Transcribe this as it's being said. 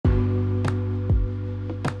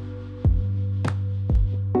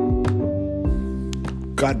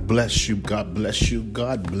God bless you. God bless you.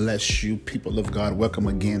 God bless you, people of God. Welcome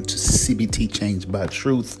again to CBT Changed by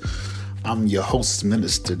Truth. I'm your host,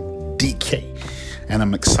 Minister DK, and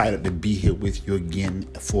I'm excited to be here with you again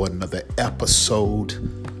for another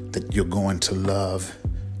episode that you're going to love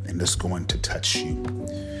and that's going to touch you.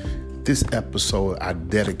 This episode I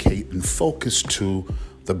dedicate and focus to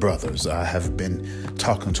the brothers. I have been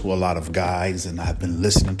talking to a lot of guys and I've been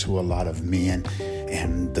listening to a lot of men,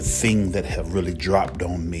 and the thing that have really dropped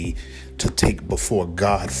on me to take before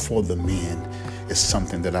God for the men is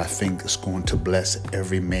something that I think is going to bless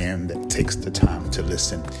every man that takes the time to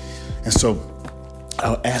listen. And so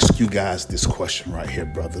I'll ask you guys this question right here,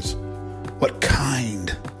 brothers. What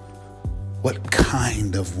kind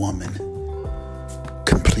of woman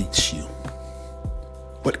completes you?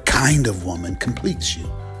 What kind of woman completes you?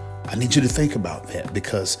 I need you to think about that,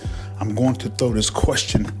 because I'm going to throw this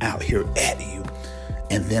question out here at you,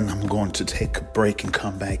 and then I'm going to take a break and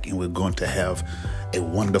come back, and we're going to have a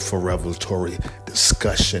wonderful revelatory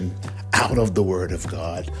discussion out of the Word of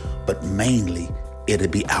God, but mainly it'll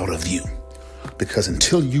be out of you. Because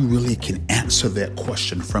until you really can answer that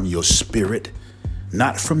question from your spirit,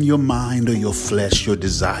 not from your mind or your flesh, your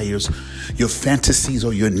desires, your fantasies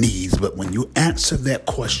or your needs, but when you answer that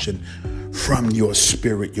question from your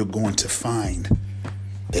spirit, you're going to find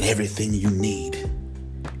that everything you need,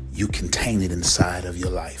 you contain it inside of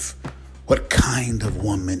your life. What kind of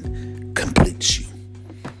woman completes you?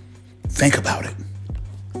 Think about it.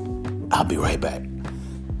 I'll be right back.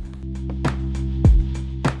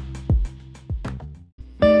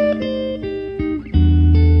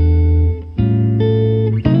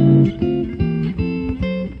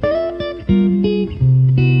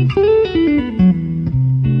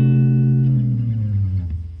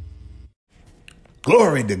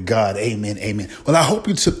 Glory to God. Amen. Amen. Well, I hope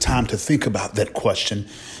you took time to think about that question,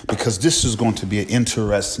 because this is going to be an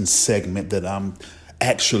interesting segment that I'm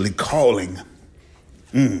actually calling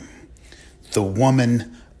the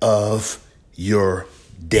woman of your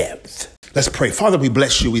depth. Let's pray. Father, we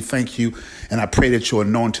bless you. We thank you. And I pray that your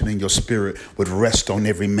anointing and your spirit would rest on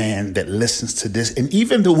every man that listens to this, and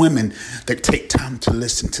even the women that take time to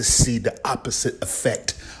listen, to see the opposite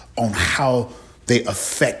effect on how they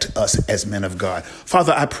affect us as men of God.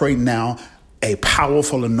 Father, I pray now a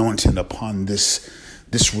powerful anointing upon this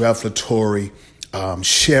revelatory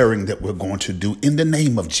sharing that we're going to do in the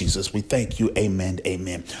name of Jesus. We thank you. Amen.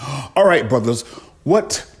 Amen. All right, brothers,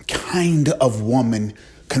 what kind of woman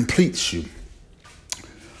completes you?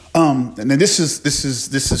 And this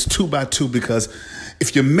is 2 by 2, because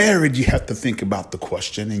if you're married, you have to think about the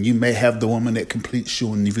question, and you may have the woman that completes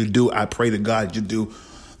you. And if you do, I pray to God you do.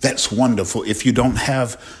 That's wonderful. If you don't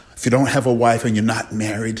have a wife and you're not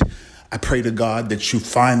married, I pray to God that you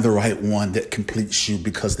find the right one that completes you,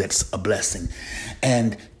 because that's a blessing.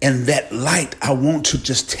 And in that light, I want to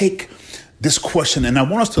just take this question, and I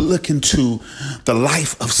want us to look into the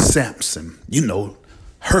life of Samson. You know,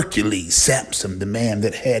 Hercules, Samson, the man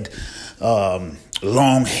that had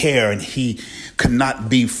long hair, and he could not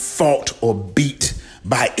be fought or beat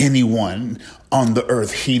by anyone on the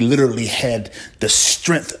earth. He literally had the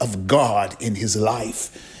strength of God in his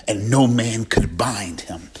life, and no man could bind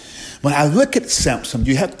him. When I look at Samson,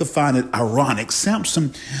 you have to find it ironic.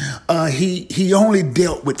 Samson, he only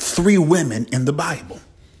dealt with 3 women in the Bible.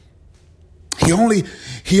 He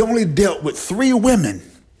only dealt with 3 women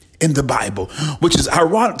in the Bible, which is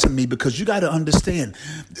ironic to me, because you got to understand,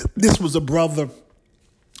 this was a brother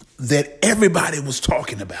that everybody was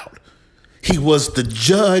talking about. He was the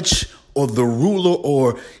judge or the ruler,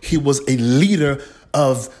 or he was a leader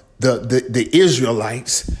of the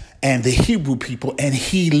Israelites and the Hebrew people, and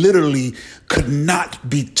he literally could not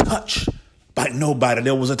be touched by nobody.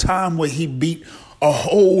 There was a time where he beat a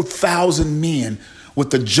whole 1,000 men with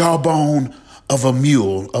the jawbone of a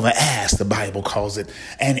mule, of an ass, the Bible calls it.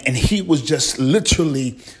 And he was just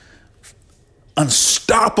literally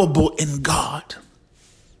unstoppable in God.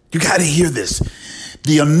 You got to hear this.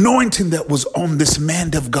 The anointing that was on this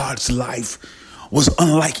man of God's life was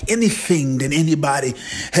unlike anything that anybody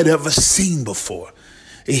had ever seen before.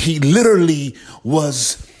 He literally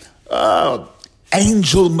was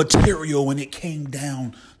angel material when it came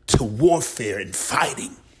down to warfare and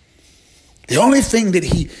fighting. The only thing that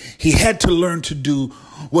he had to learn to do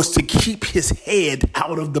was to keep his head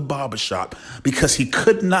out of the barbershop, because he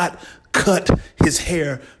could not cut his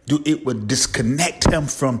hair. It would disconnect him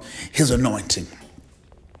from his anointing.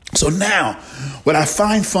 So now, what I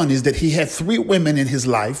find fun is that he had 3 women in his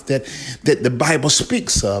life that the Bible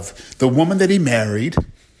speaks of. The woman that he married,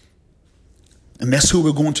 And that's who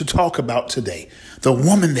we're going to talk about today. The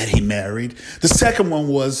woman that he married. The second one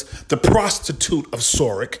was the prostitute of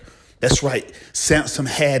Sorek. That's right. Samson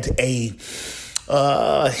had a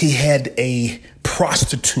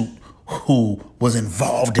prostitute who was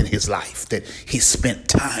involved in his life that he spent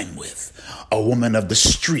time with. A woman of the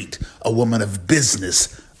street, a woman of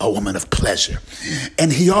business, a woman of pleasure.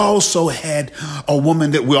 And he also had a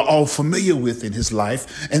woman that we're all familiar with in his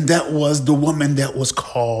life, and that was the woman that was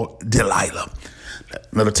called Delilah.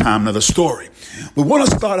 Another time, another story. We want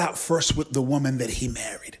to start out first with the woman that he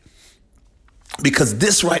married, because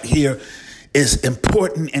this right here is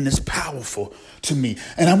important and is powerful to me.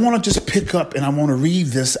 And I want to just pick up and I want to read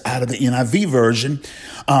this out of the NIV version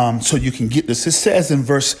so you can get this. It says in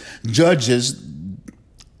verse Judges,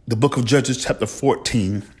 the book of Judges, chapter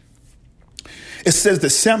 14, it says that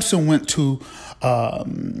Samson went to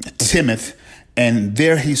Timnath, and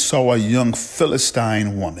there he saw a young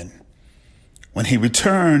Philistine woman. When he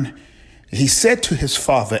returned, he said to his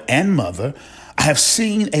father and mother, I have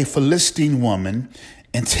seen a Philistine woman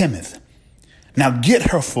in Timnath. Now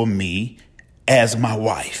get her for me as my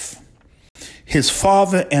wife. His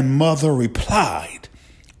father and mother replied,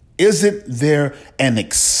 isn't there an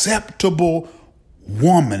acceptable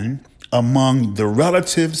woman among the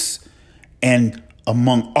relatives and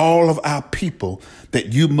among all of our people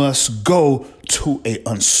that you must go to an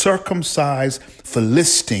uncircumcised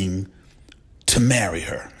Philistine to marry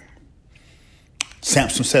her?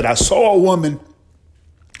 Samson said, I saw a woman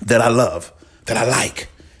that I love, that I like.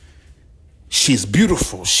 She's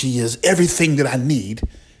beautiful. She is everything that I need.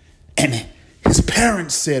 And his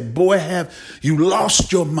parents said, boy, have you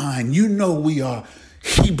lost your mind? You know we are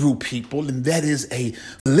Hebrew people, and that is a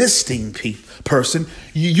Philistine person.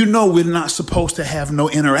 You know we're not supposed to have no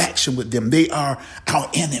interaction with them. They are our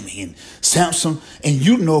enemy. And Samson, and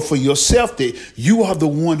you know for yourself that you are the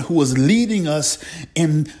one who is leading us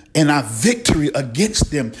in our victory against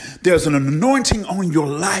them. There's an anointing on your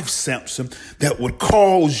life, Samson, that would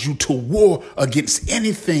cause you to war against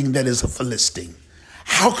anything that is a Philistine.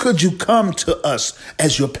 How could you come to us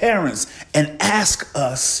as your parents and ask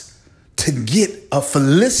us to get a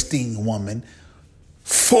Philistine woman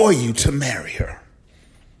for you to marry her?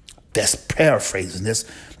 That's paraphrasing this.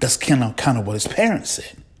 That's kind of what his parents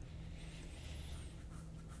said.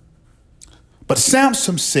 But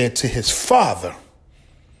Samson said to his father,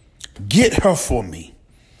 get her for me,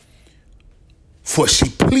 for she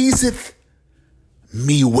pleaseth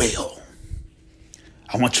me well.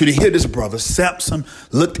 I want you to hear this, brother. Samson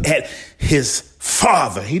looked at his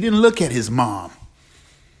father. He didn't look at his mom.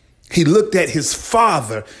 He looked at his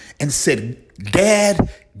father and said, Dad,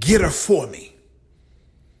 get her for me.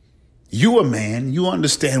 You a man, you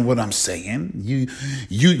understand what I'm saying. You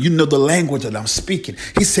know the language that I'm speaking.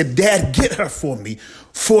 He said, Dad, get her for me,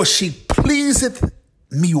 for she pleaseth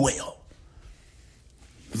me well.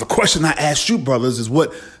 The question I ask you, brothers, is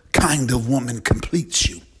what kind of woman completes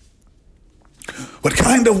you? What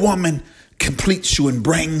kind of woman completes you and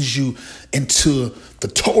brings you into the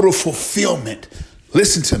total fulfillment?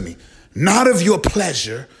 Listen to me, not of your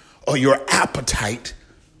pleasure or your appetite,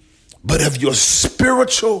 but of your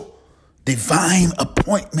spiritual divine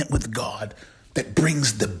appointment with God that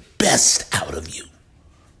brings the best out of you.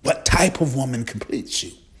 What type of woman completes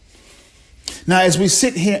you? Now, as we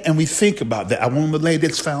sit here and we think about that, I want to lay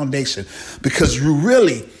this foundation, because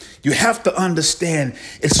you have to understand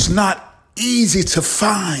it's not easy to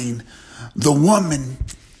find the woman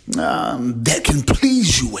that can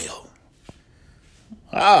please you well.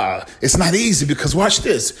 It's not easy, because watch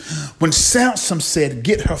this. When Samson said,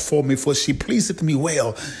 get her for me, for she pleaseth me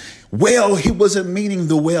well, he wasn't meaning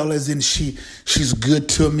the well as in she's good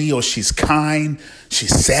to me, or she's kind, she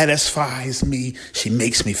satisfies me, she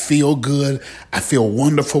makes me feel good, I feel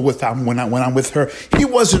wonderful when I'm with her. He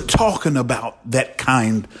wasn't talking about that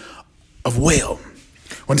kind of well.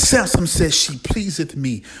 When Samson says she pleaseth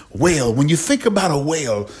me well, when you think about a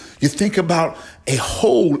well, you think about a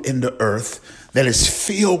hole in the earth that is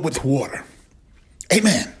filled with water.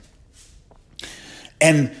 Amen.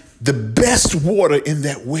 And the best water in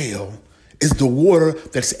that well is the water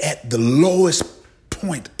that's at the lowest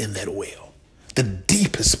point in that well, the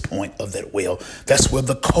deepest point of that well. That's where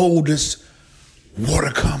the coldest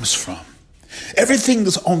water comes from. Everything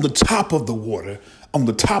that's on the top of the water, on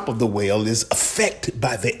the top of the well, is affected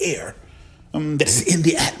by the air that's in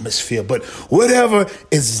the atmosphere. But whatever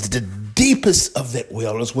is the deepest of that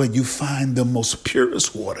well is where you find the most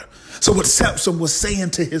purest water. So what Samson was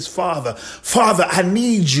saying to his father, Father, I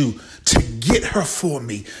need you to get her for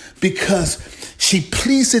me, because she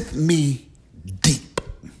pleaseth me deep.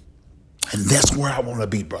 And that's where I want to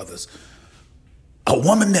be, brothers. A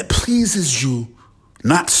woman that pleases you,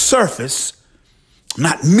 not surface,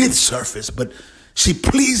 not mid-surface, but she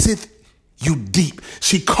pleaseth you deep.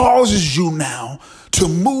 She causes you now to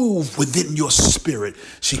move within your spirit.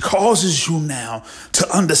 She causes you now to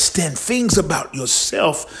understand things about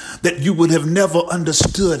yourself that you would have never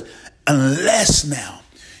understood unless now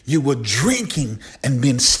you were drinking and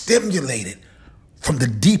being stimulated from the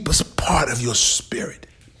deepest part of your spirit.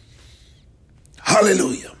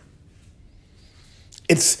 Hallelujah.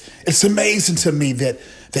 It's amazing to me that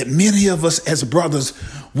many of us as brothers,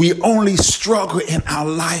 we only struggle in our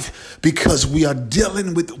life because we are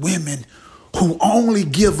dealing with women who only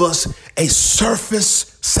give us a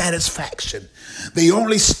surface satisfaction. They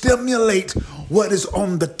only stimulate what is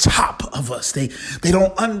on the top of us. They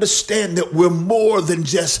don't understand that we're more than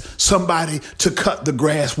just somebody to cut the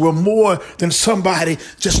grass. We're more than somebody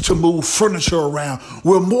just to move furniture around.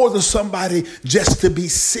 We're more than somebody just to be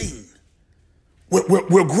seen.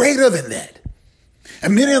 We're greater than that.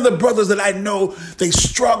 And many of the brothers that I know, they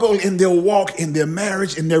struggle in their walk, in their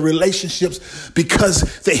marriage, in their relationships,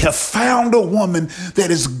 because they have found a woman that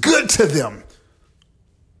is good to them,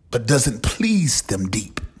 but doesn't please them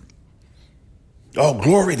deep. Oh,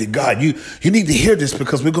 glory to God. You need to hear this,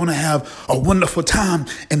 because we're going to have a wonderful time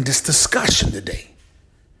in this discussion today.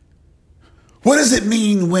 What does it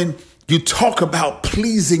mean when you talk about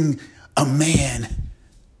pleasing a man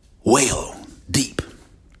well, deep?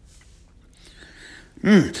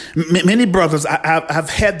 Many brothers, I've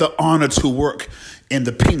had the honor to work in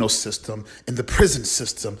the penal system, in the prison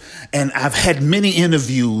system, and I've had many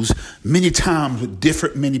interviews, many times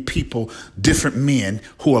with many people, different men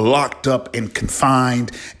who are locked up and confined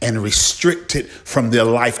and restricted from their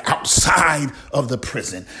life outside of the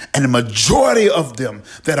prison. And the majority of them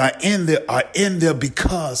that are in there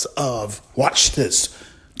because of, watch this,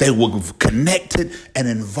 they were connected and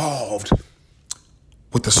involved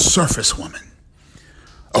with the surface woman.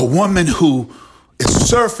 A woman who is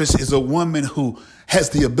surface is a woman who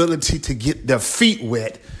has the ability to get their feet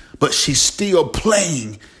wet, but she's still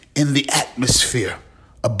playing in the atmosphere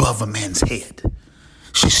above a man's head.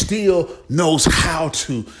 She still knows how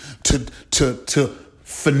to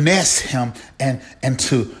finesse him and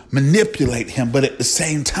to manipulate him, but at the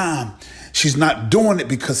same time, she's not doing it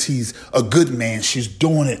because he's a good man. She's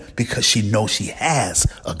doing it because she knows she has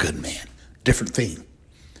a good man. Different thing.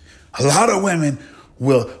 A lot of women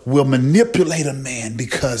will manipulate a man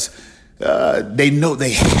because they know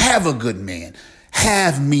they have a good man.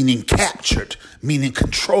 Have meaning captured, meaning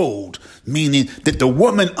controlled, meaning that the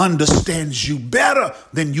woman understands you better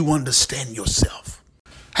than you understand yourself.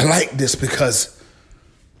 I like this because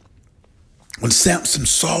when Samson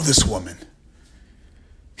saw this woman,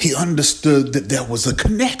 he understood that there was a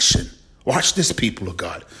connection. Watch this, people of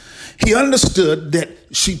God. He understood that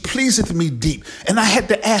she pleaseth me deep. And I had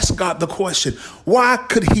to ask God the question, why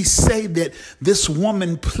could he say that this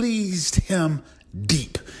woman pleased him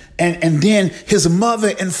deep? And then his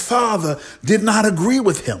mother and father did not agree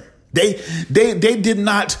with him. They did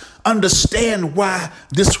not understand why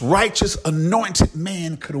this righteous, anointed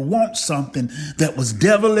man could want something that was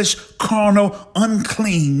devilish, carnal,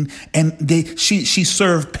 unclean, and she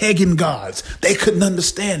served pagan gods. They couldn't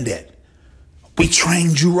understand that. We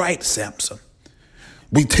trained you right, Samson.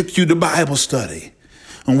 We took you to Bible study,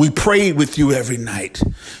 and we prayed with you every night.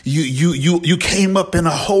 You came up in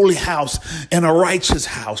a holy house, in a righteous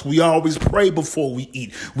house. We always pray before we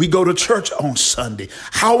eat. We go to church on Sunday.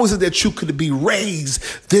 How is it that you could be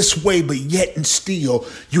raised this way, but yet and still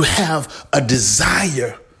you have a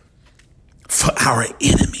desire for our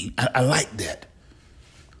enemy? I like that.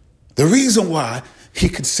 The reason why he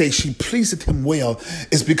could say she pleased him well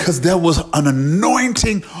is because there was an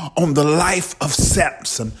anointing on the life of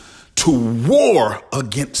Samson to war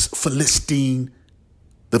against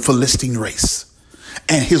the Philistine race.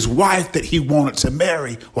 And his wife that he wanted to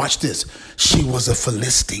marry, watch this, she was a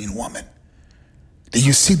Philistine woman. Do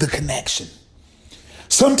you see the connection?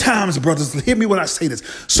 Sometimes, brothers, hear me when I say this.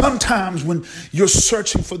 Sometimes when you're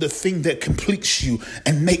searching for the thing that completes you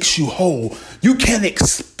and makes you whole, you can't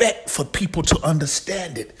expect for people to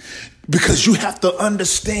understand it, because you have to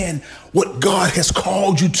understand what God has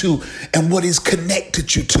called you to and what He's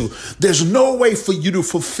connected you to. There's no way for you to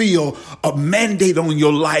fulfill a mandate on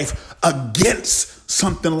your life against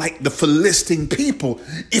something like the Philistine people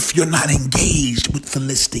if you're not engaged with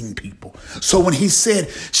Philistine people. So when he said,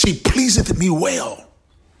 she pleaseth me well,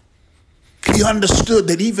 he understood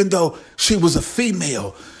that even though she was a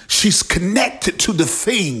female, she's connected to the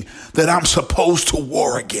thing that I'm supposed to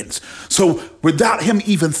war against. So without him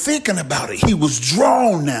even thinking about it, he was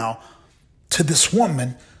drawn now to this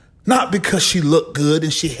woman Not because she looked good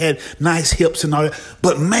and she had nice hips and all that,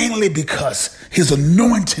 but mainly because his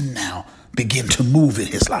anointing now began to move in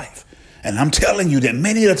his life. And I'm telling you that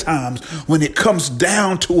many of the times when it comes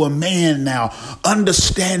down to a man now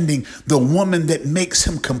understanding the woman that makes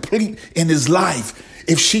him complete in his life,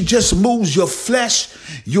 if she just moves your flesh,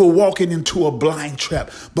 you're walking into a blind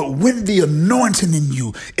trap. But when the anointing in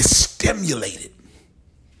you is stimulated,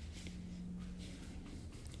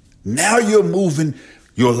 now you're moving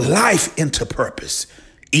your life into purpose,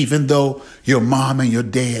 even though your mom and your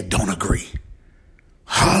dad don't agree.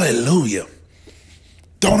 Hallelujah.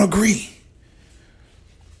 Don't agree.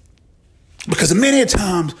 Because many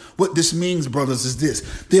times what this means, brothers, is this.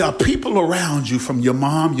 There are people around you, from your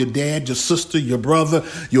mom, your dad, your sister, your brother,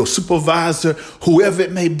 your supervisor, whoever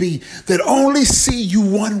it may be, that only see you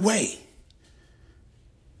one way.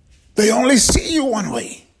 They only see you one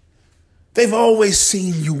way. They've always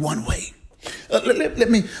seen you one way. Let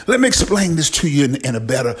me explain this to you in a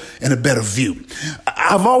better view.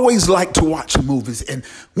 I've always liked to watch movies, and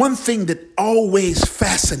one thing that always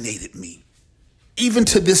fascinated me, even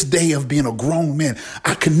to this day of being a grown man,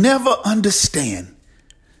 I can never understand.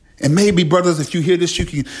 And maybe, brothers, if you hear this, you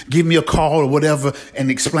can give me a call or whatever and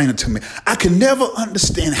explain it to me. I can never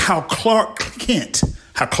understand how Clark Kent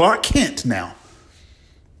now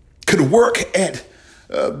could work at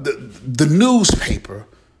the newspaper,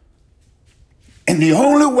 and the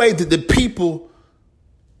only way that the people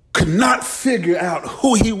could not figure out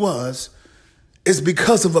who he was is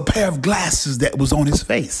because of a pair of glasses that was on his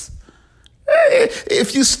face.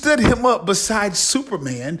 If you stood him up beside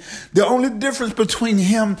Superman, the only difference between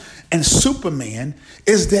him and Superman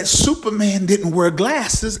is that Superman didn't wear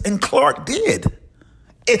glasses and Clark did.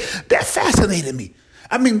 That fascinated me.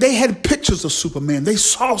 I mean, they had pictures of Superman. They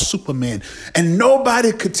saw Superman, and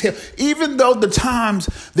nobody could tell. Even though the times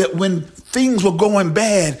that when things were going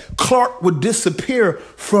bad, Clark would disappear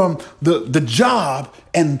from the job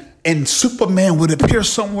and Superman would appear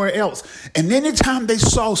somewhere else. And anytime they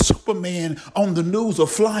saw Superman on the news or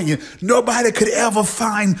flying, nobody could ever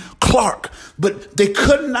find Clark. But they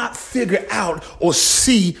could not figure out or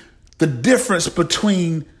see the difference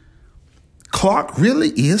between Clark really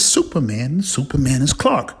is Superman, and Superman is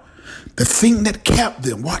Clark. The thing that kept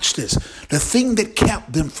them, watch this, the thing that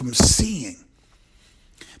kept them from seeing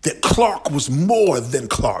that Clark was more than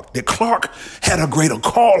Clark, that Clark had a greater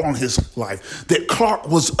call on his life, that Clark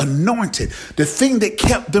was anointed. The thing that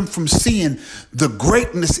kept them from seeing the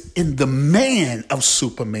greatness in the man of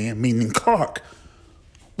Superman, meaning Clark,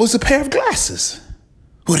 was a pair of glasses.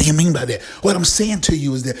 What do you mean by that? What I'm saying to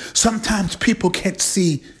you is that sometimes people can't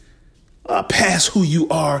see past who you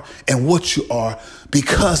are and what you are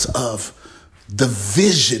because of the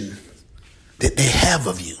vision that they have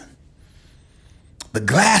of you. The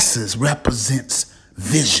glasses represents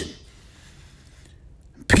vision.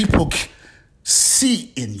 People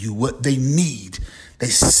see in you what they need. They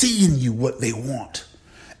see in you what they want.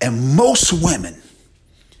 And most women,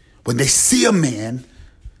 when they see a man,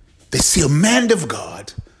 they see a man of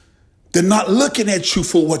God, they're not looking at you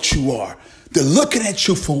for what you are. They're looking at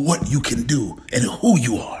you for what you can do and who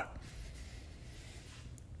you are.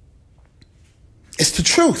 It's the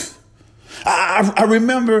truth. I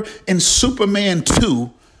remember in Superman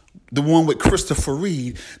 2, the one with Christopher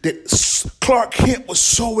Reeve, that Clark Kent was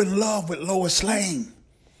so in love with Lois Lane.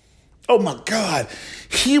 Oh my God,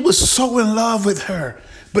 he was so in love with her.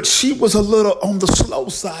 But she was a little on the slow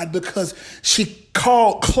side because she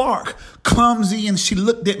called Clark clumsy and she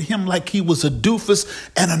looked at him like he was a doofus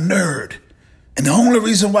and a nerd. And the only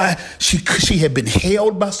reason why she had been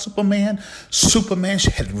held by Superman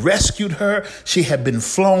had rescued her. She had been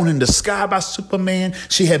flown in the sky by Superman.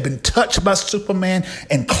 She had been touched by Superman,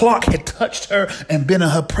 and Clark had touched her and been in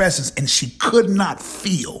her presence. And she could not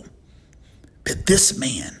feel that this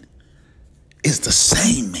man is the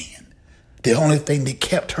same man. The only thing that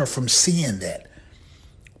kept her from seeing that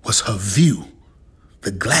was her view,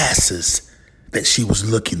 the glasses that she was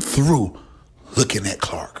looking through, looking at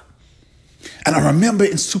Clark. And I remember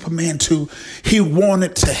in Superman 2, he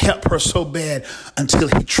wanted to help her so bad until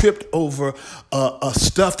he tripped over a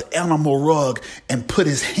stuffed animal rug and put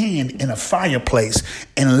his hand in a fireplace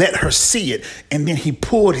and let her see it. And then he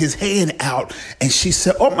pulled his hand out and she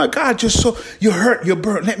said, "Oh my God, you're hurt, you're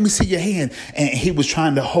burnt. Let me see your hand." And he was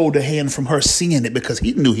trying to hold her hand from her seeing it because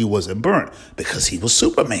he knew he wasn't burnt because he was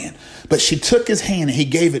Superman. But she took his hand and he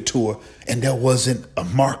gave it to her, and there wasn't a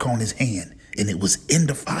mark on his hand, and it was in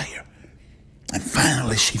the fire. And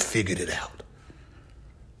finally, she figured it out.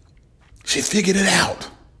 She figured it out.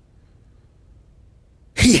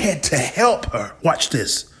 He had to help her. Watch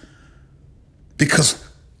this. Because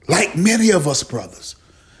like many of us brothers,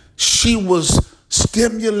 She was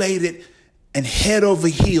stimulated and head over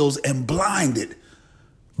heels and blinded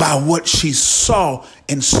by what she saw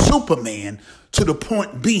in Superman, to the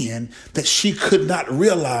point being that she could not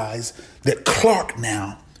realize that Clark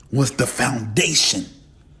now was the foundation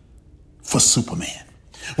for Superman.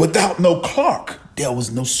 Without no Clark, there was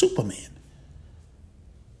no Superman.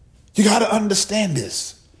 You got to understand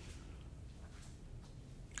this.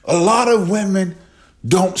 A lot of women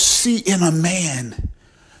don't see in a man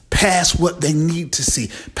past what they need to see,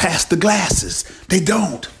 past the glasses. They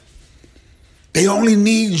don't. They only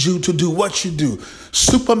need you to do what you do.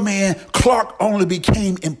 Superman, Clark only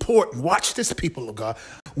became important. Watch this, people of God.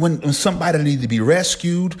 When somebody needed to be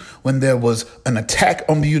rescued, when there was an attack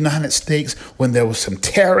on the United States, when there was some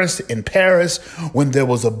terrorists in Paris, when there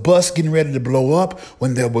was a bus getting ready to blow up,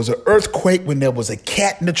 when there was an earthquake, when there was a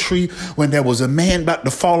cat in the tree, when there was a man about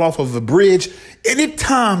to fall off of a bridge,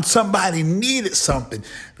 anytime somebody needed something,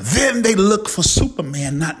 then they looked for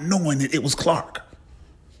Superman, not knowing that it was Clark.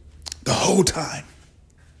 The whole time.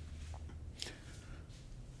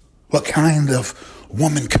 What kind of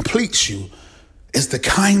woman completes you is the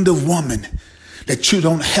kind of woman that you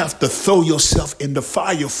don't have to throw yourself in the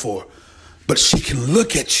fire for, but she can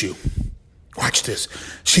look at you. Watch this.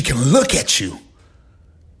 She can look at you,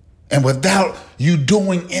 and without you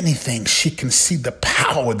doing anything, she can see the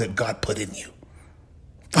power that God put in you.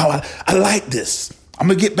 Oh, I like this. I'm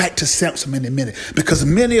going to get back to Samson in a minute, because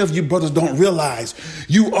many of you brothers don't realize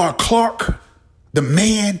you are Clark, the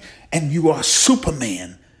man, and you are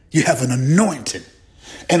Superman. You have an anointing.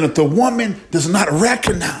 And if the woman does not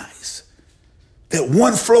recognize that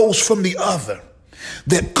one flows from the other,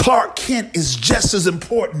 that Clark Kent is just as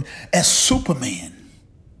important as Superman.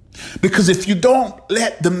 Because if you don't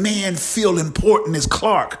let the man feel important as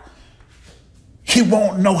Clark, he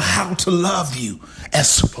won't know how to love you as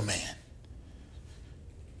Superman.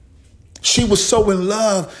 She was so in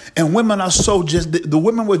love, and women are so the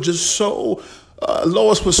women were just so,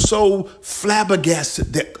 Lois was so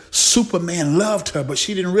flabbergasted that Superman loved her, but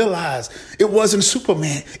she didn't realize it wasn't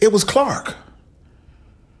Superman, it was Clark.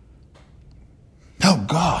 Oh,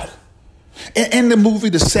 God. In the movie,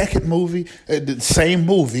 the second movie, the same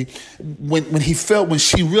movie, when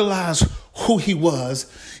she realized who he was,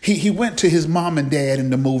 he went to his mom and dad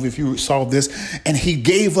in the movie, if you saw this, and he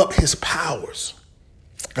gave up his powers.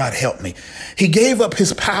 God help me. He gave up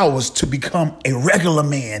his powers to become a regular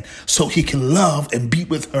man so he can love and be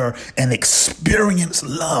with her and experience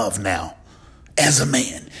love now as a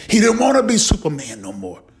man. He didn't want to be Superman no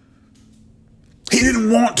more. He didn't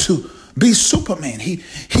want to be Superman. He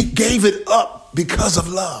gave it up because of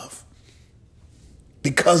love,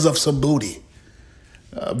 because of some booty,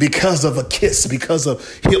 because of a kiss, because of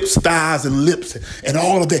hips, thighs, and lips, and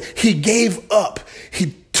all of that. He gave up.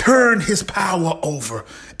 He turned his power over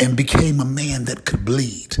and became a man that could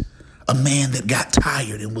bleed, a man that got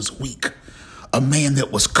tired and was weak, a man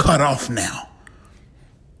that was cut off now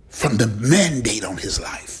from the mandate on his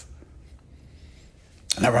life.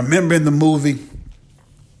 And I remember in the movie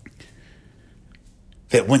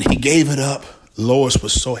that when he gave it up, Lois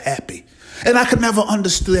was so happy. And I could never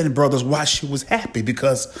understand, brothers, why she was happy,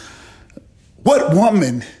 because what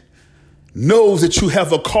woman knows that you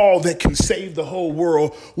have a call that can save the whole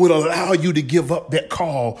world would allow you to give up that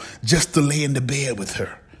call just to lay in the bed with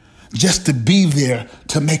her, just to be there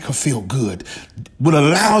to make her feel good, would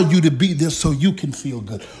allow you to be there so you can feel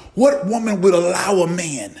good? What woman would allow a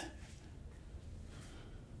man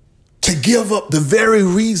to give up the very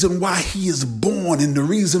reason why he is born and the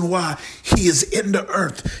reason why he is in the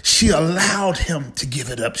earth? She allowed him to give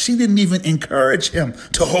it up. She didn't even encourage him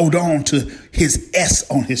to hold on to his S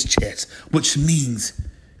on his chest, which means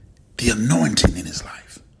the anointing in his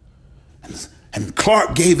life. And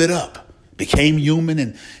Clark gave it up, became human,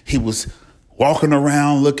 and he was walking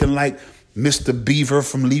around looking like Mr. Beaver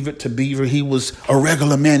from Leave It to Beaver. He was a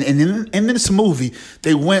regular man. And in this movie,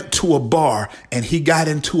 they went to a bar and he got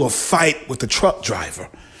into a fight with the truck driver.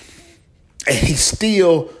 And he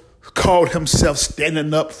still called himself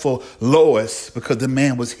standing up for Lois because the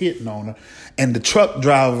man was hitting on her. And the truck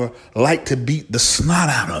driver liked to beat the snot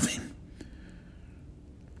out of him.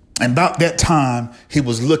 And about that time, he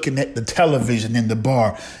was looking at the television in the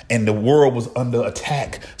bar and the world was under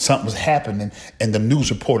attack. Something was happening. And the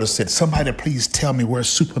news reporter said, "Somebody please tell me where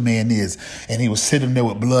Superman is." And he was sitting there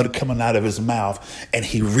with blood coming out of his mouth. And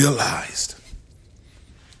he realized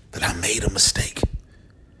that I made a mistake.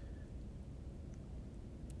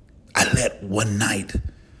 I let one night,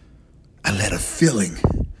 I let a feeling,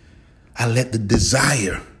 I let the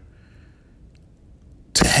desire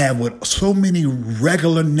to have what so many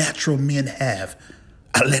regular natural men have,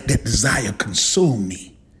 I let that desire consume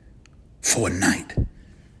me. for a night.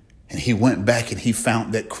 And he went back and he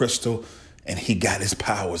found that crystal and he got his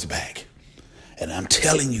powers back. And I'm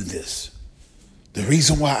telling you this, the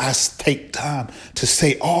reason why I take time to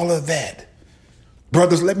say all of that,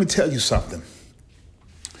 brothers, let me tell you something.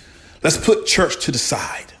 Let's put church to the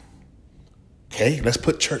side. Okay, let's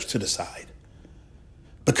put church to the side.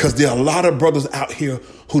 Because there are a lot of brothers out here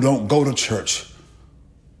who don't go to church,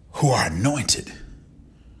 who are anointed,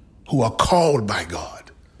 who are called by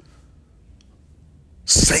God,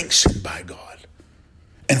 sanctioned by God.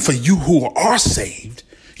 And for you who are saved,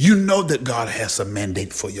 you know that God has a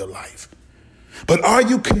mandate for your life. But are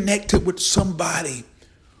you connected with somebody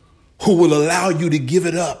who will allow you to give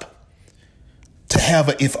it up to have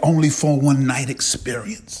a if only for one night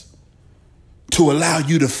experience? To allow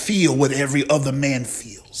you to feel what every other man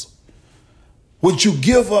feels? Would you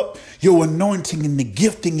give up your anointing and the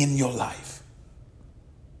gifting in your life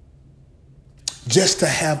just to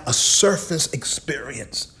have a surface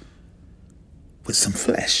experience with some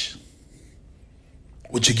flesh?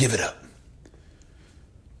 Would you give it up?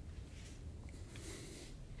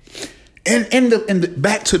 And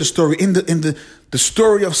back to the story, in the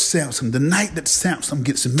story of Samson, the night that Samson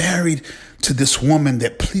gets married to this woman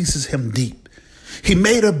that pleases him deep, he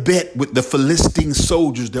made a bet with the Philistine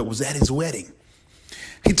soldiers that was at his wedding.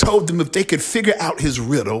 He told them if they could figure out his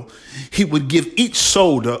riddle, he would give each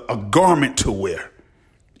soldier a garment to wear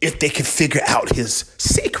if they could figure out his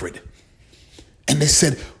secret. And they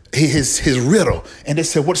said, his riddle. And they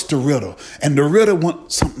said, what's the riddle? And the riddle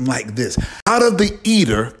went something like this. Out of the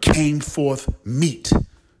eater came forth meat,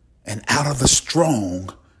 and out of the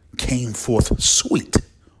strong came forth sweet.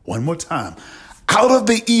 One more time. Out of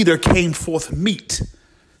the eater came forth meat,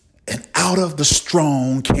 and out of the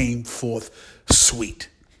strong came forth sweet.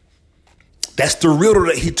 That's the riddle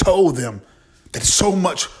that he told them that so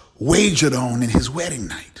much wagered on in his wedding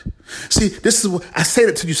night. See, this is what I say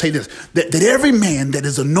that to you, say this, that every man that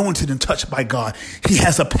is anointed and touched by God, he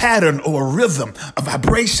has a pattern or a rhythm, a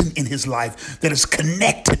vibration in his life that is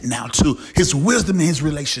connected now to his wisdom and his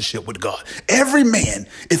relationship with God. Every man,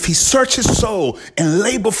 if he searches his soul and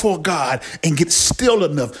lay before God and gets still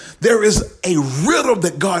enough, there is a riddle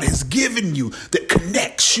that God has given you that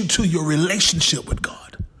connects you to your relationship with God.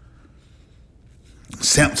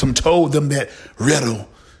 Samson told them that riddle,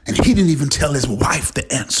 and he didn't even tell his wife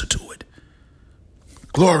the answer to it.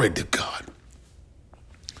 Glory to God.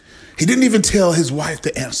 He didn't even tell his wife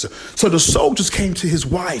the answer. So the soldiers came to his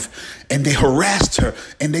wife and they harassed her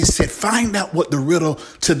and they said, find out what the riddle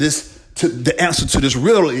to the answer to this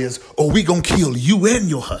riddle is, or we gonna kill you and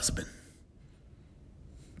your husband.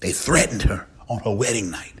 They threatened her on her wedding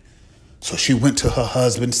night. So she went to her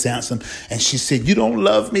husband, Samson, and she said, you don't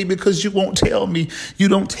love me because you won't tell me. You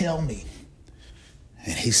don't tell me.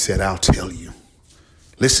 And he said, I'll tell you.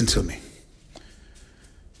 Listen to me.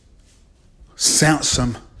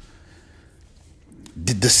 Samson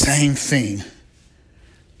did the same thing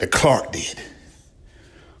that Clark did.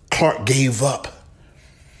 Clark gave up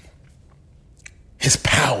his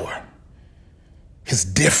power, his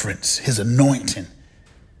difference, his anointing,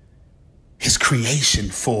 his creation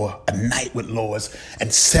for a night with Lois.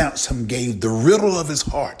 And Samson gave the riddle of his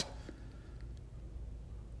heart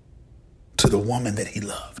to the woman that he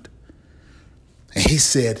loved. And he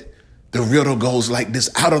said, the riddle goes like this.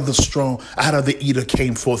 Out of the eater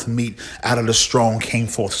came forth meat. Out of the strong came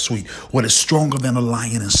forth sweet. What is stronger than a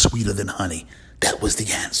lion and sweeter than honey? That was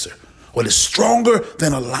the answer. What is stronger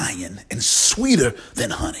than a lion and sweeter than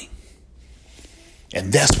honey?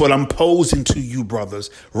 And that's what I'm posing to you, brothers,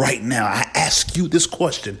 right now. I ask you this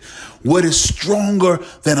question. What is stronger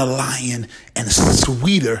than a lion and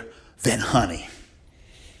sweeter than honey?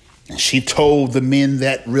 And she told the men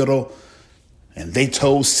that riddle, and they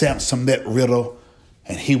told Samson that riddle,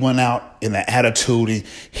 and he went out in an attitude, and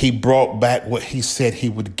he brought back what he said he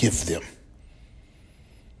would give them.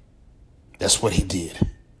 That's what he did.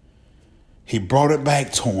 He brought it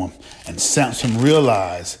back to him, and Samson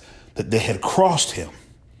realized that they had crossed him.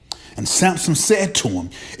 And Samson said to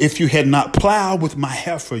him, if you had not plowed with my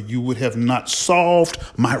heifer, you would have not solved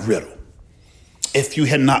my riddle. If you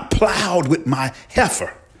had not plowed with my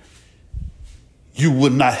heifer, you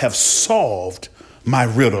would not have solved my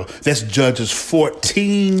riddle. That's Judges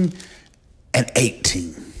 14 and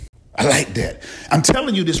 18. I like that. I'm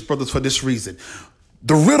telling you this, brothers, for this reason.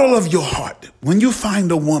 The riddle of your heart, when you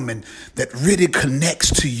find a woman that really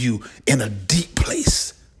connects to you in a deep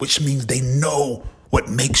place, which means they know what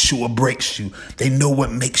makes you or breaks you. They know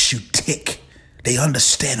what makes you tick. They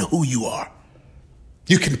understand who you are.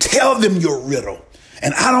 You can tell them your riddle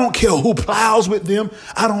And I don't care who plows with them.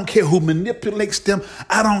 I don't care who manipulates them.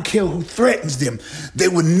 I don't care who threatens them. They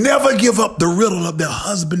would never give up the riddle of their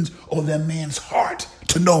husband's or their man's heart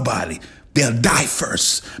to nobody. They'll die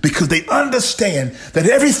first because they understand that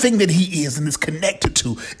everything that he is and is connected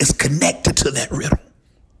to that riddle.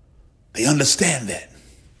 They understand that.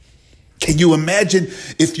 Can you imagine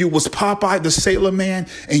if you was Popeye the Sailor Man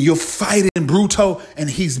and you're fighting Bruto and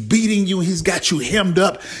he's beating you, he's got you hemmed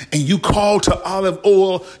up, and you call to Olive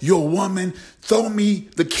Oil, your woman, throw me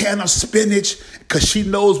the can of spinach, because she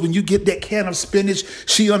knows when you get that can of spinach,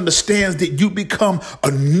 she understands that you become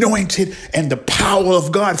anointed and the power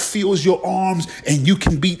of God fills your arms and you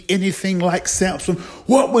can beat anything like Samson.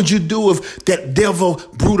 What would you do if that devil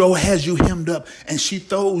Bruto has you hemmed up and she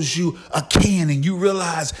throws you a can and you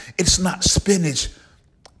realize it's not spinach,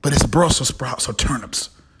 but it's Brussels sprouts or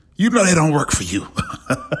turnips? You know they don't work for you.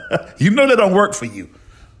 You know they don't work for you.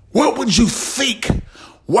 What would you think?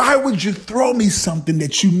 Why would you throw me something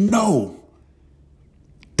that you know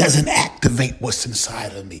doesn't activate what's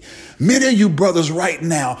inside of me? Many of you brothers right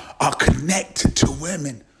now are connected to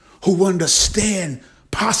women who understand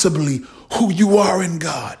possibly who you are in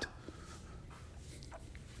God.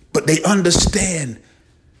 But they understand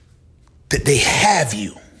that they have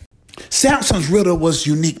you. Samson's riddle was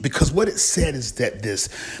unique because what it said is that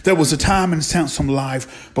there was a time in Samson's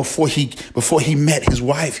life before he met his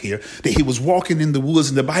wife here, that he was walking in the woods,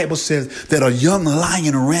 and the Bible says that a young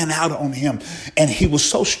lion ran out on him, and he was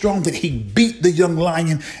so strong that he beat the young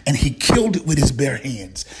lion and he killed it with his bare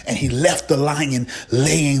hands, and he left the lion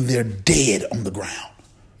laying there dead on the ground.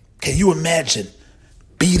 Can you imagine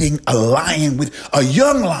beating a lion with a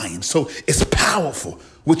young lion? So it's powerful,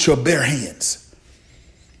 with your bare hands.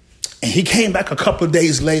 And he came back a couple of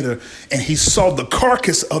days later and he saw the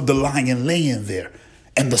carcass of the lion laying there,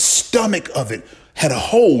 and the stomach of it had a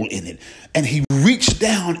hole in it. And he reached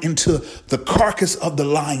down into the carcass of the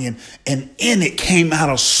lion, and in it came out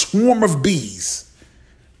a swarm of bees.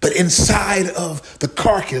 But inside of the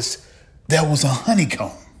carcass, there was a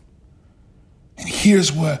honeycomb. And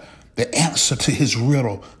here's where the answer to his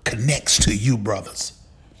riddle connects to you, brothers.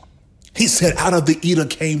 He said, out of the eater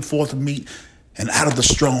came forth meat, and out of the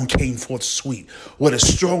strong came forth sweet. What is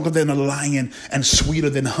stronger than a lion and sweeter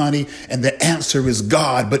than honey? And the answer is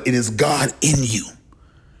God, but it is God in you.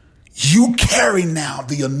 You carry now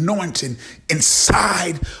the anointing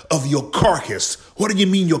inside of your carcass. What do you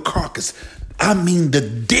mean your carcass? I mean the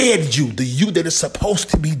dead you, the you that is supposed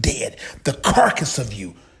to be dead, the carcass of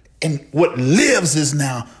you. And what lives is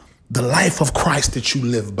now the life of Christ that you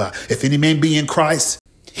live by. If any man be in Christ,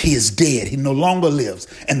 he is dead. He no longer lives.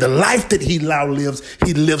 And the life that he now lives,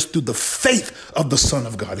 he lives through the faith of the Son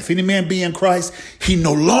of God. If any man be in Christ, he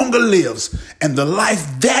no longer lives. And the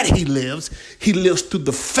life that he lives through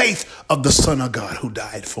the faith of the Son of God who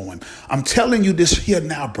died for him. I'm telling you this here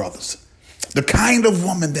now, brothers. The kind of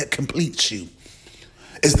woman that completes you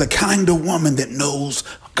is the kind of woman that knows,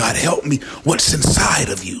 God help me, what's inside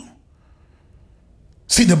of you.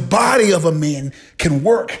 See, the body of a man can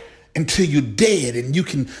work until you're dead, and you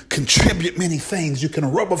can contribute many things. You can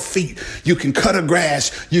rub her feet. You can cut her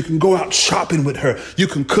grass. You can go out shopping with her. You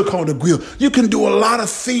can cook on the grill. You can do a lot of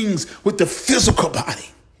things with the physical body.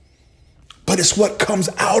 But it's what comes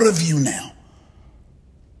out of you now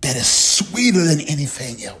that is sweeter than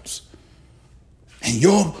anything else. And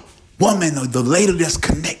your woman, or the lady that's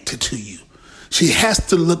connected to you, she has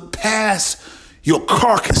to look past your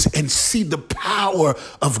carcass and see the power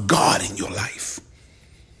of God in your life.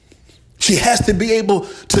 She has to be able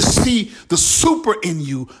to see the super in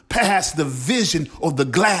you past the vision or the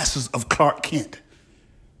glasses of Clark Kent.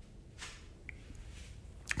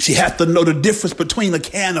 She has to know the difference between a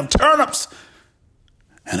can of turnips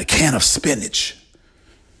and a can of spinach.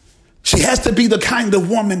 She has to be the kind of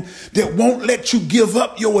woman that won't let you give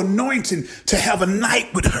up your anointing to have a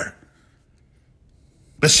night with her.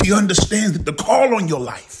 But she understands that the call on your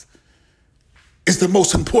life is the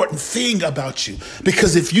most important thing about you.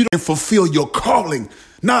 Because if you don't fulfill your calling,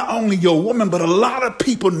 not only your woman, but a lot of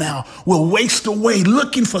people now will waste away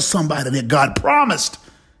looking for somebody that God promised.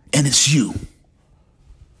 And it's you.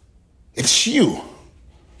 It's you.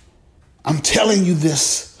 I'm telling you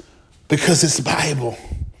this because it's Bible.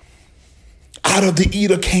 Out of the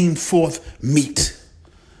eater came forth meat,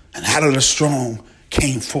 and out of the strong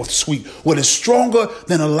came forth sweet. What is stronger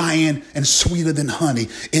than a lion and sweeter than honey?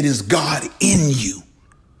 It is God in you.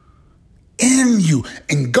 In you.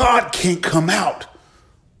 And God can't come out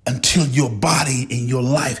until your body and your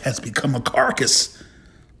life has become a carcass,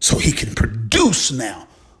 so he can produce now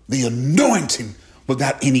the anointing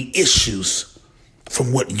without any issues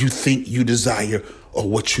from what you think you desire or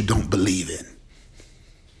what you don't believe in.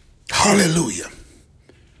 Hallelujah.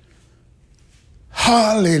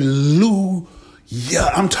 Hallelujah.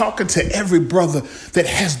 I'm talking to every brother that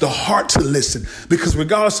has the heart to listen, because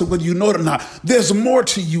regardless of whether you know it or not, there's more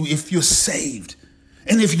to you if you're saved.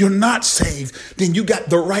 And if you're not saved, then you got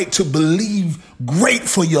the right to believe great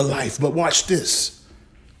for your life. But watch this.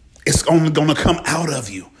 It's only going to come out of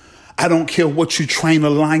you. I don't care what you train a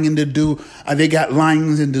lion to do. They got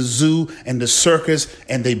lions in the zoo and the circus,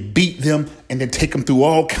 and they beat them and they take them through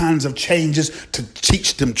all kinds of changes to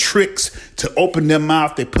teach them tricks, to open their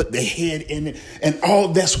mouth. They put their head in it, and all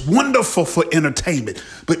that's wonderful for entertainment.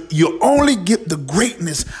 But you only get the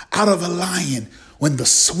greatness out of a lion when the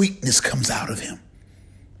sweetness comes out of him.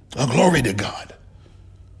 Oh, glory to God.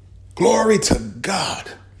 Glory to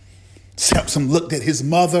God. Samson looked at his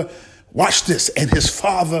mother, watch this, and his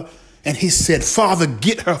father, and he said, Father,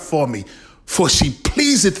 get her for me, for she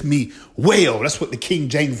pleaseth me well. That's what the King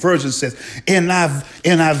James Version says.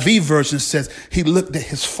 NIV Version says, he looked at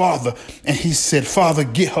his father and he said, Father,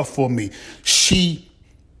 get her for me. She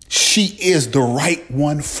is the right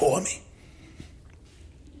one for me.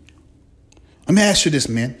 Let me ask you this,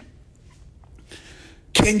 man.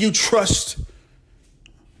 Can you trust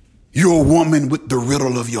your woman with the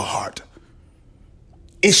riddle of your heart?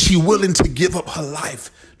 Is she willing to give up her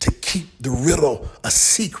life to keep the riddle a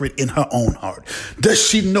secret in her own heart? Does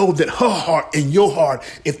she know that her heart and your heart,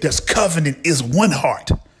 if there's covenant, is one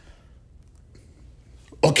heart?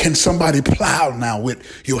 Or can somebody plow now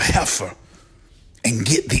with your heifer and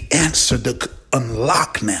get the answer to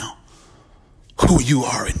unlock now who you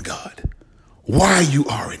are in God, why you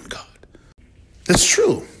are in God? It's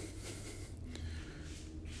true.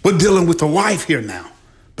 We're dealing with a wife here now,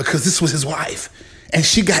 because this was his wife. And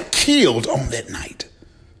she got killed on that night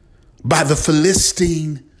by the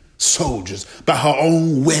Philistine soldiers, by her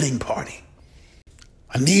own wedding party.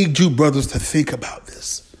 I need you brothers to think about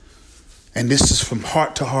this. And this is from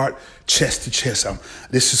heart to heart, chest to chest.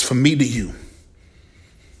 This is from me to you.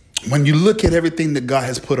 When you look at everything that God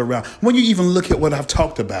has put around, when you even look at what I've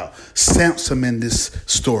talked about, Samson in this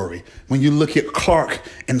story, when you look at Clark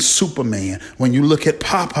and Superman, when you look at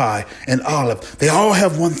Popeye and Olive, they all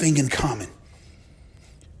have one thing in common.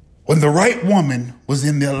 When the right woman was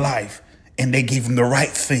in their life and they gave them the right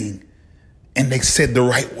thing and they said the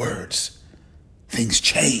right words, things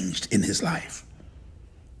changed in his life.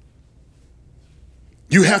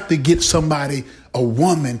 You have to get somebody, a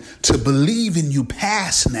woman, to believe in you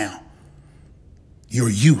past now your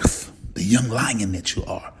youth, the young lion that you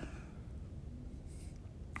are.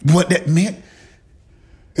 What that meant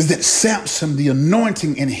is that Samson, the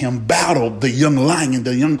anointing in him, battled the young lion.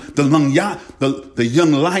 The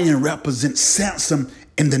young lion represents Samson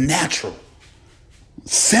in the natural.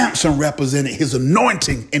 Samson represented his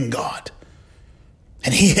anointing in God.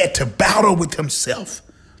 And he had to battle with himself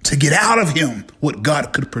to get out of him what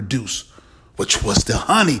God could produce, which was the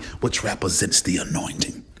honey, which represents the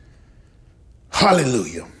anointing.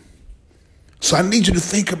 Hallelujah. So I need you to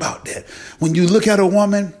think about that. When you look at a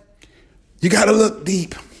woman, you got to look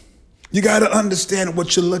deep. You got to understand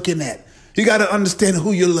what you're looking at. You got to understand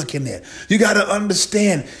who you're looking at. You got to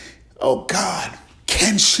understand, oh God,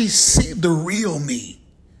 can she see the real me?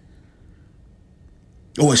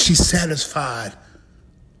 Or is she satisfied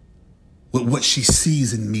with what she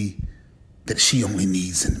sees in me that she only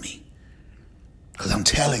needs in me? Because I'm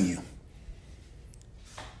telling you,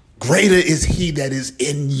 greater is he that is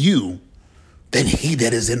in you than he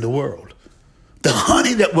that is in the world. The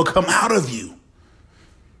honey that will come out of you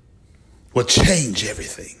will change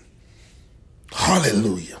everything.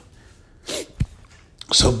 Hallelujah.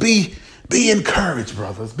 So be encouraged,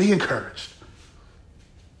 brothers. Be encouraged.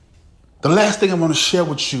 The last thing I want to share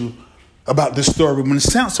with you about this story, when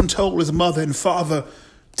Samson told his mother and father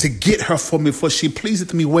to get her for me, for she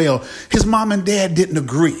pleaseth me well, his mom and dad didn't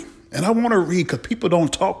agree. And I want to read, because people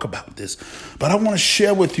don't talk about this, but I want to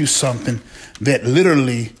share with you something that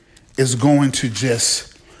literally is going to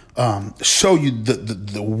just show you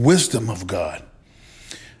the wisdom of God.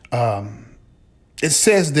 It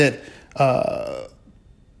says that,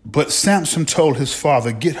 but Samson told his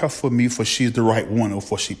father, get her for me, for she is the right one, or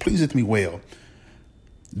for she pleaseth me well.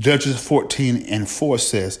 Judges 14:4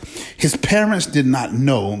 says, his parents did not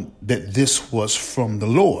know that this was from the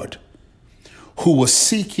Lord, who was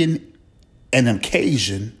seeking an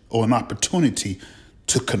occasion or an opportunity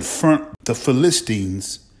to confront the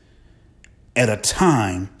Philistines at a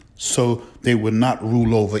time so they would not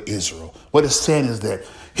rule over Israel. What it's saying is that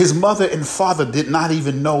his mother and father did not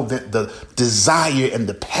even know that the desire and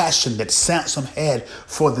the passion that Samson had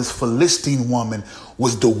for this Philistine woman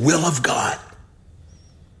was the will of God.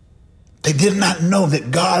 They did not know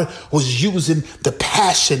that God was using the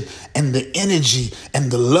passion and the energy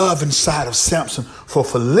and the love inside of Samson for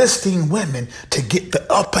Philistine women to get the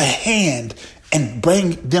upper hand and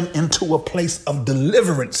bring them into a place of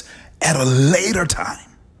deliverance at a later time.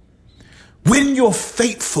 When you're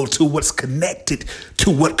faithful to what's connected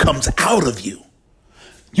to what comes out of you,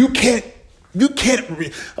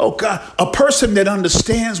 oh God, a person that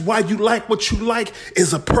understands why you like what you like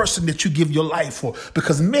is a person that you give your life for.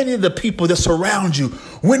 Because many of the people that surround you,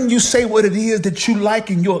 when you say what it is that you like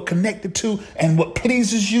and you're connected to and what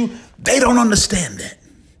pleases you, they don't understand that.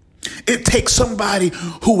 It takes somebody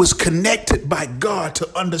who is connected by God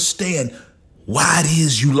to understand why it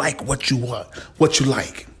is you like what you want, what you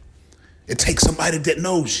like. It takes somebody that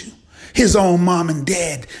knows you. His own mom and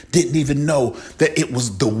dad didn't even know that it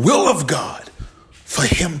was the will of God for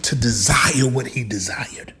him to desire what he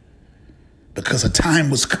desired, because a time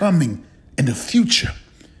was coming in the future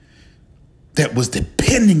that was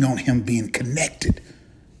depending on him being connected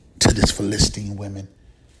to this Philistine women.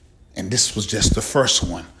 And this was just the first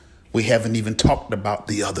one. We haven't even talked about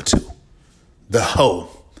the other two, the hoe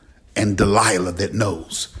and Delilah that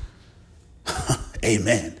knows.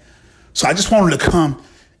 Amen. So I just wanted to come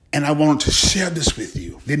and I wanted to share this with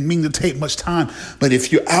you. Didn't mean to take much time, but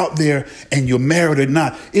if you're out there and you're married or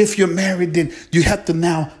not, if you're married, then you have to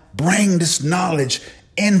now bring this knowledge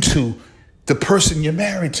into the person you're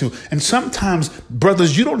married to. And sometimes,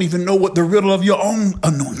 brothers, you don't even know what the riddle of your own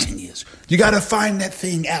anointing is. You got to find that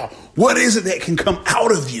thing out. What is it that can come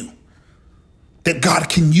out of you that God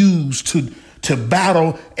can use to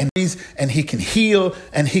battle, and he can heal,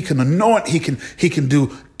 and he can anoint, he can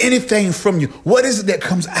do anything from you? What is it that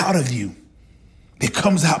comes out of you? It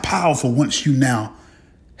comes out powerful once you now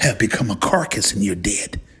have become a carcass and you're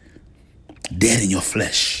dead in your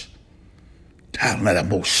flesh. Dead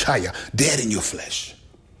in your flesh.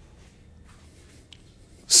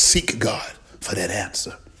 Seek God for that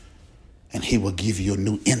answer, and he will give you a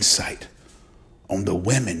new insight on the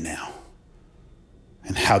women now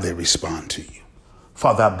and how they respond to you.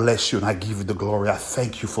 Father, I bless you and I give you the glory. I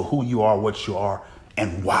thank you for who you are, what you are,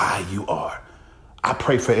 and why you are. I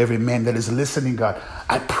pray for every man that is listening, God.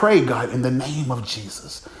 I pray, God, in the name of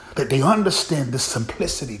Jesus, that they understand the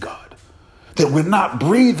simplicity, God, that we're not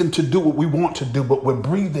breathing to do what we want to do, but we're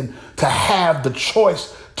breathing to have the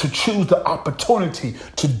choice to choose the opportunity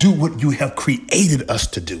to do what you have created us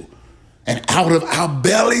to do. And out of our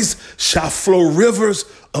bellies shall flow rivers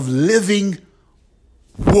of living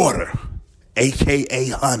water, AKA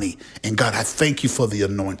honey. And God, I thank you for the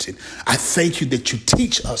anointing. I thank you that you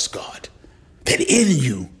teach us, God, that in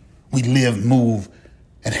you we live, move,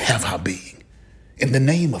 and have our being. In the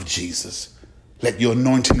name of Jesus, let your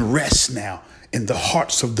anointing rest now in the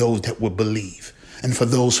hearts of those that will believe. And for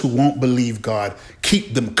those who won't believe, God,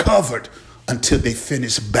 keep them covered until they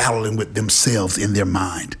finish battling with themselves in their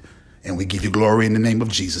mind. And we give you glory in the name of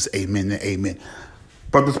Jesus. Amen and amen.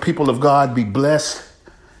 Brothers, people of God, be blessed.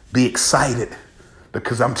 Be excited,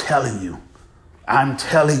 because I'm telling you,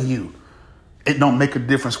 it don't make a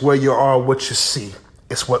difference where you are or what you see.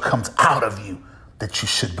 It's what comes out of you that you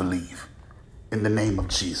should believe. In the name of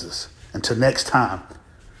Jesus. Until next time,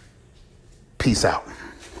 peace out.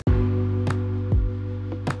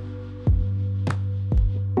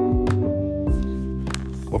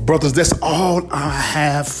 Well, brothers, that's all I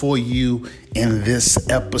have for you in this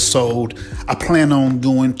episode. I plan on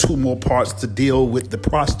doing 2 more parts to deal with the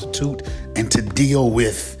prostitute and to deal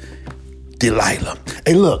with Delilah.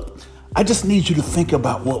 Hey, look, I just need you to think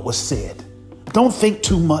about what was said. Don't think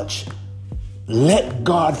too much. Let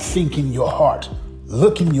God think in your heart.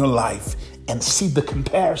 Look in your life and see the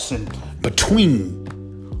comparison between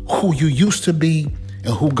who you used to be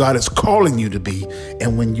and who God is calling you to be.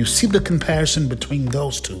 And when you see the comparison between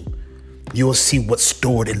those two, you will see what's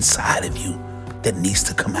stored inside of you that needs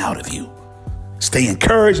to come out of you. Stay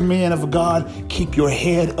encouraged, man of God. Keep your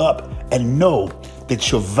head up and know that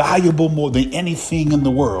you're valuable more than anything in the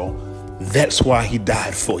world. That's why he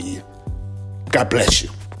died for you. God bless you.